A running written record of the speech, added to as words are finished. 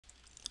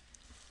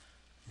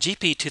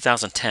GP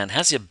 2010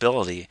 has the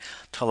ability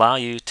to allow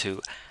you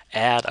to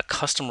add a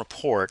custom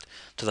report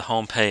to the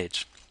home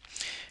page.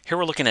 Here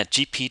we're looking at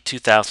GP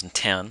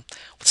 2010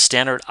 with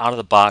standard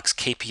out-of-the-box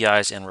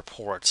KPIs and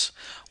reports.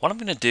 What I'm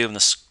going to do in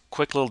this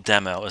quick little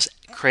demo is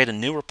create a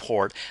new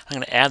report. I'm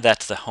going to add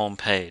that to the home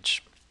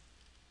page.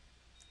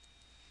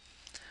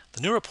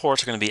 The new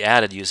reports are going to be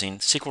added using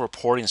SQL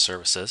reporting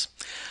services.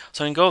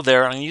 So I can go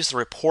there and I'm going to use the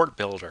report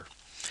builder.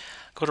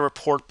 Go to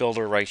report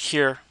builder right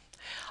here.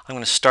 I'm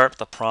going to start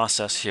the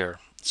process here.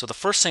 So the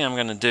first thing I'm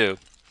going to do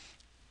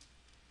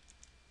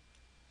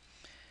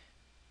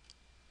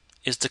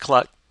is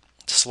to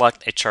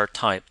select a chart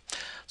type.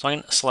 So I'm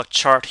going to select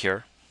chart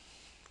here.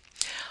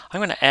 I'm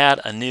going to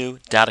add a new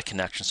data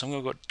connection. So I'm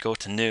going to go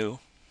to new,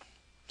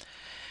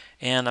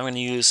 and I'm going to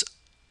use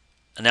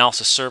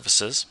analysis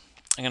services.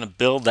 I'm going to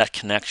build that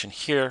connection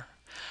here.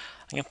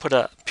 I'm going to put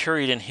a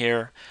period in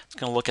here. It's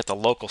going to look at the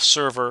local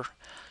server.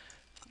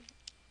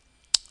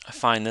 I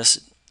find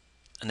this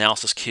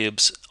analysis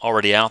cube's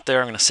already out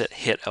there. I'm going to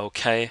hit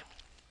OK.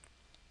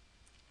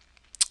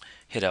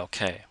 Hit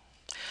OK.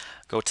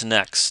 Go to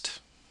next.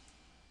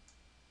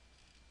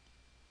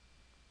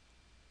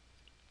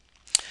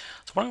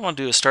 So what I want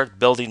to do is start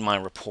building my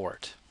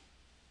report.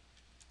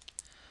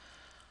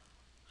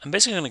 I'm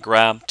basically going to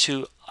grab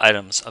two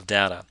items of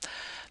data.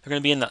 They're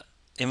going to be in the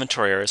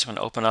inventory area. So I'm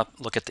going to open up,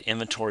 look at the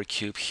inventory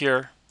cube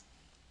here,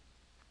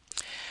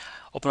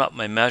 open up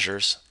my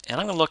measures, and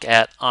I'm going to look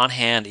at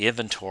on-hand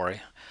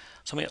inventory.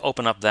 So I'm going to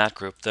open up that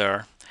group there.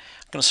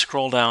 I'm going to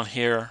scroll down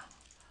here,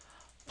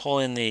 pull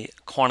in the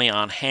quantity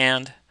on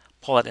hand,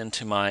 pull that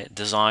into my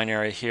design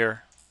area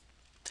here,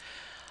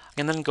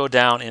 and then go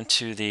down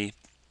into the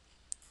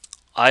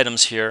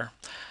items here.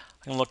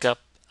 I'm going to look up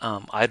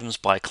items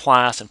by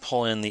class and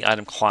pull in the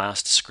item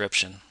class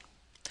description.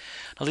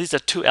 Now these are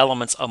two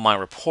elements of my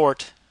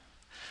report.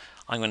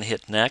 I'm going to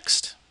hit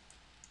next.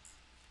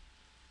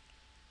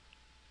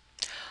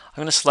 I'm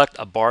going to select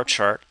a bar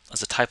chart as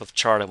the type of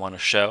chart I want to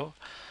show.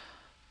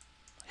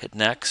 Hit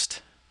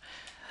next.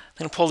 I'm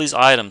going to pull these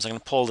items. I'm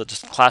going to pull the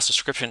class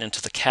description into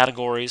the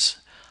categories,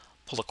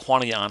 pull the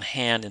quantity on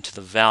hand into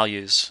the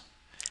values.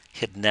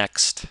 Hit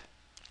next.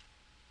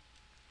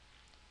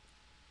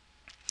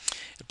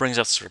 It brings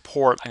up this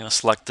report. I'm going to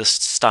select this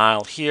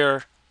style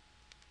here.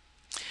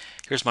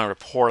 Here's my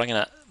report. I'm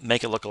going to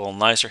make it look a little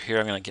nicer here.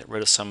 I'm going to get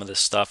rid of some of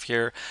this stuff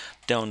here.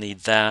 Don't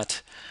need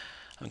that.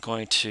 I'm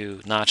going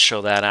to not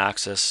show that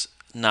axis,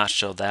 not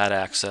show that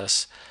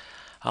axis.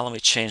 Let me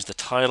change the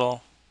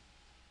title.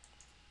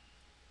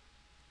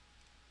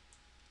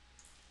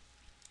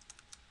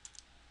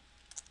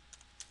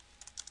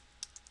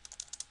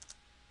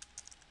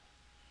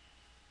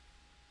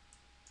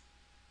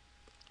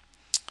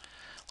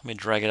 Let me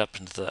drag it up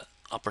into the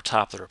upper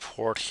top of the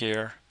report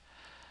here.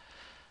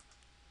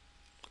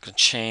 I can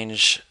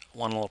change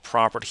one little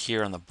property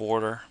here on the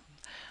border,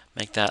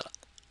 make that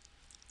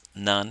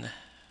none.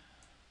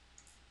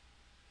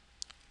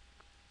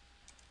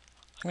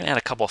 I'm going to add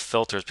a couple of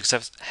filters because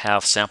I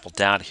have sample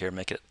data here,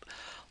 make it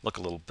look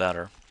a little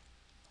better.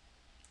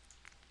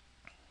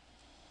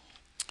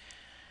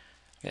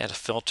 Add a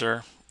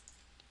filter,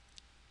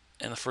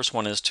 and the first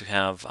one is to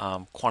have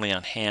quantity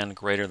on hand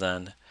greater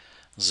than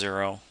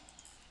 0.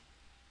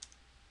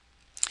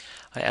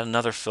 I add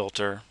another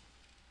filter,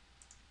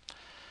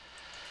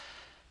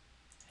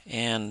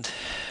 and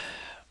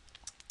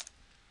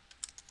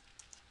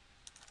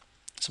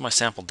so my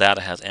sample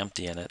data has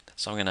empty in it,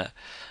 so I'm going to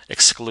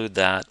exclude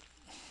that.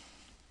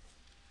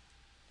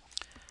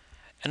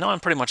 And now I'm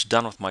pretty much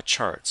done with my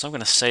chart, so I'm going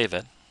to save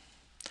it.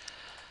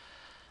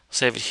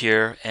 Save it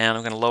here, and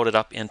I'm going to load it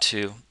up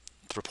into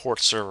the report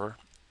server,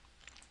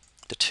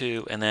 the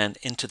 2, and then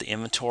into the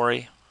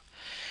inventory.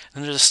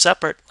 And there's a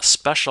separate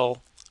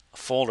special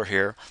folder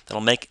here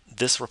that'll make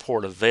this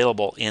report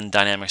available in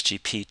Dynamics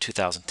GP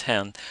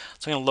 2010.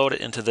 So I'm going to load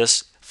it into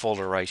this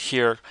folder right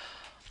here,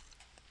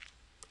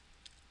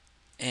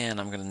 and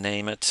I'm going to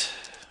name it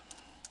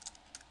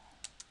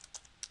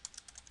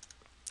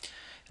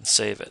and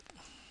save it.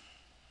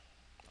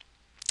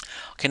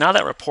 Okay, now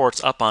that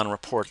report's up on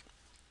report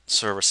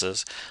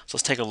services, so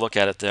let's take a look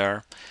at it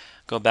there.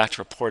 Go back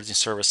to reporting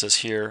services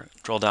here,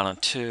 drill down on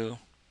 2,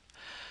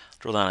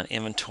 drill down on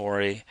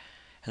inventory,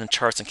 and then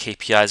charts and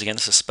KPIs. Again,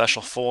 this is a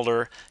special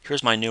folder.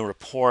 Here's my new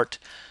report.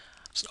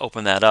 Just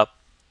open that up.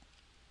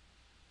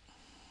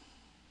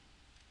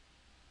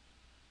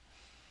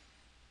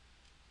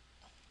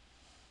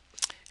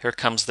 Here it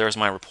comes. There's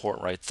my report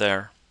right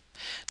there.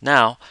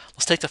 Now,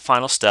 let's take the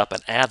final step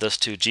and add this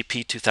to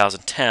GP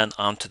 2010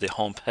 onto the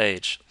home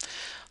page.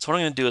 So what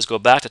I'm going to do is go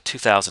back to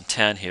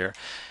 2010 here,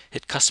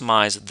 hit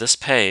Customize this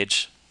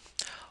page,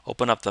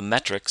 open up the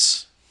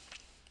metrics.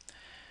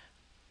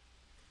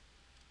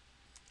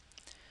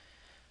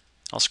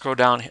 I'll scroll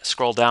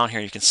down here.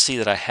 You can see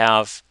that I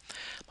have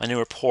my new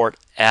report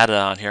added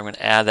on here. I'm going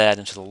to add that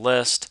into the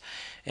list,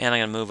 and I'm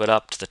going to move it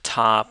up to the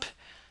top,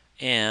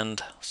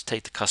 and let's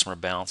take the customer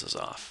balances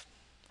off.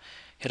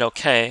 Hit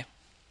OK.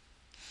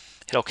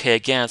 Hit OK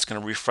again. It's going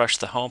to refresh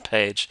the home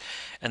page,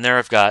 and there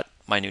I've got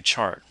my new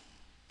chart.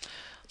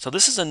 So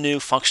this is a new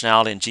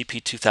functionality in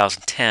GP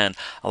 2010,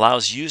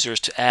 allows users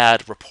to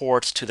add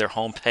reports to their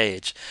home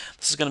page.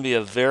 This is going to be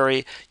a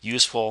very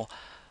useful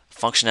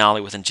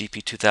functionality within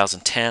GP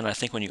 2010. I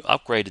think when you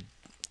upgrade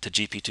to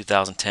GP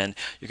 2010,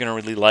 you're going to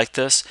really like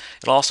this.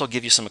 It'll also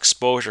give you some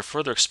exposure,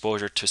 further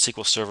exposure to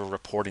SQL Server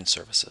reporting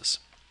services.